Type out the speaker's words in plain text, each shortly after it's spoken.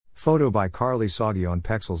Photo by Carly Soggy on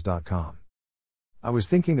Pexels.com. I was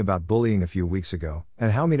thinking about bullying a few weeks ago,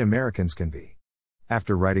 and how mean Americans can be.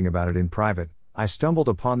 After writing about it in private, I stumbled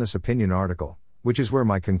upon this opinion article, which is where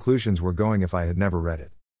my conclusions were going if I had never read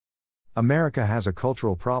it. America has a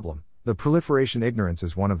cultural problem, the proliferation ignorance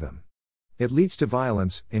is one of them. It leads to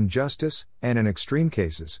violence, injustice, and in extreme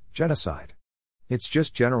cases, genocide. It's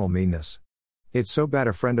just general meanness. It's so bad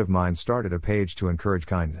a friend of mine started a page to encourage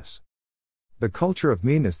kindness. The culture of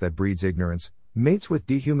meanness that breeds ignorance, mates with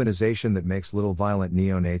dehumanization that makes little violent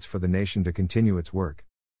neonates for the nation to continue its work.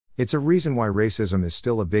 It's a reason why racism is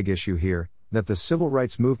still a big issue here, that the civil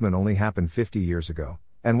rights movement only happened 50 years ago,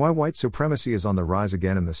 and why white supremacy is on the rise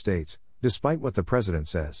again in the States, despite what the president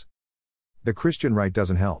says. The Christian right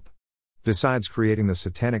doesn't help. Besides creating the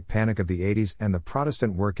satanic panic of the 80s and the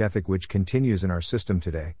Protestant work ethic which continues in our system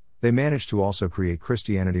today, they managed to also create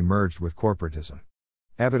Christianity merged with corporatism.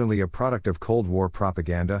 Evidently a product of Cold War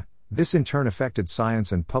propaganda, this in turn affected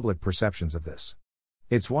science and public perceptions of this.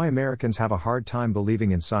 It's why Americans have a hard time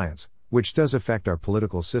believing in science, which does affect our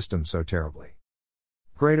political system so terribly.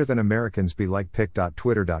 Greater than Americans be like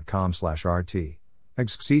pic.twitter.com/rt.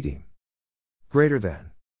 Exceeding. Greater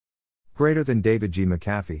than David G.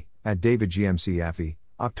 McAfee, at David GMC Affey,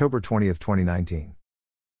 October 20, 2019.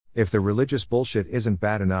 If the religious bullshit isn't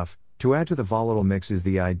bad enough, to add to the volatile mix is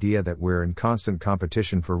the idea that we're in constant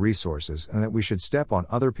competition for resources and that we should step on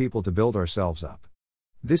other people to build ourselves up.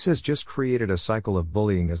 This has just created a cycle of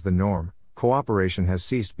bullying as the norm. Cooperation has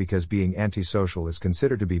ceased because being antisocial is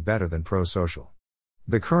considered to be better than pro-social.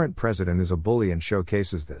 The current president is a bully and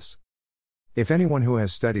showcases this. If anyone who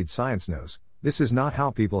has studied science knows, this is not how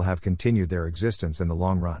people have continued their existence in the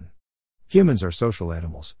long run. Humans are social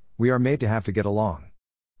animals, we are made to have to get along.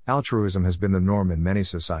 Altruism has been the norm in many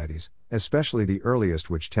societies, especially the earliest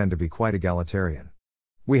which tend to be quite egalitarian.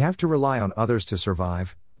 We have to rely on others to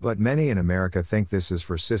survive, but many in America think this is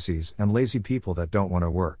for sissies and lazy people that don't want to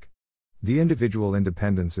work. The individual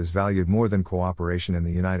independence is valued more than cooperation in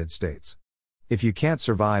the United States. If you can't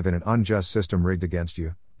survive in an unjust system rigged against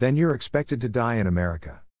you, then you're expected to die in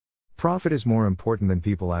America. Profit is more important than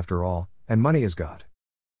people after all, and money is God.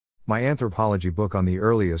 My anthropology book on the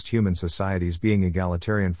earliest human societies being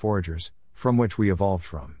egalitarian foragers, from which we evolved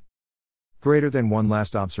from. Greater than one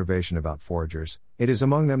last observation about foragers, it is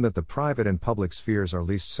among them that the private and public spheres are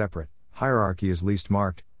least separate, hierarchy is least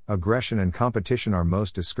marked, aggression and competition are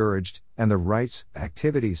most discouraged, and the rights,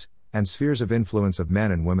 activities, and spheres of influence of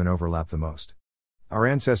men and women overlap the most. Our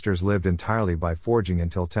ancestors lived entirely by foraging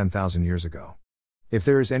until 10,000 years ago. If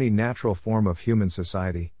there is any natural form of human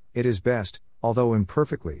society, it is best, although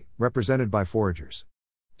imperfectly, represented by foragers.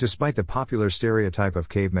 Despite the popular stereotype of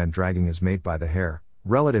cavemen dragging his mate by the hair,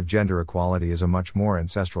 relative gender equality is a much more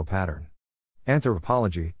ancestral pattern.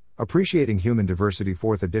 Anthropology, Appreciating Human Diversity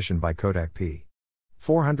 4th edition by Kodak p.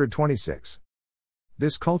 426.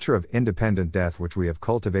 This culture of independent death which we have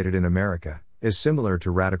cultivated in America, is similar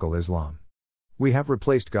to radical Islam. We have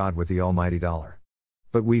replaced God with the almighty dollar.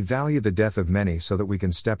 But we value the death of many so that we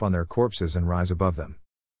can step on their corpses and rise above them.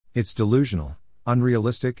 It's delusional,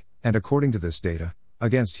 unrealistic, and according to this data,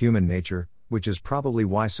 against human nature, which is probably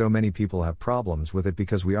why so many people have problems with it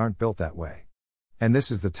because we aren't built that way. And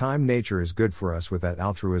this is the time nature is good for us with that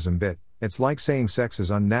altruism bit. It's like saying sex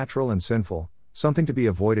is unnatural and sinful, something to be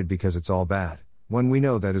avoided because it's all bad, when we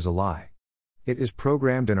know that is a lie. It is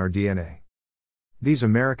programmed in our DNA. These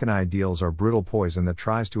American ideals are brutal poison that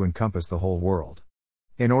tries to encompass the whole world.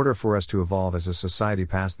 In order for us to evolve as a society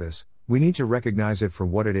past this, we need to recognize it for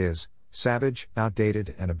what it is, savage,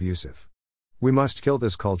 outdated, and abusive. We must kill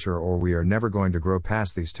this culture or we are never going to grow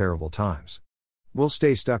past these terrible times. We'll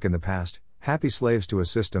stay stuck in the past, happy slaves to a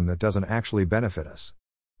system that doesn't actually benefit us.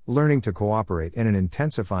 Learning to cooperate in an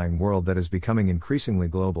intensifying world that is becoming increasingly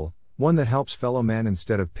global, one that helps fellow men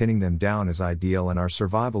instead of pinning them down is ideal and our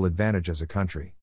survival advantage as a country.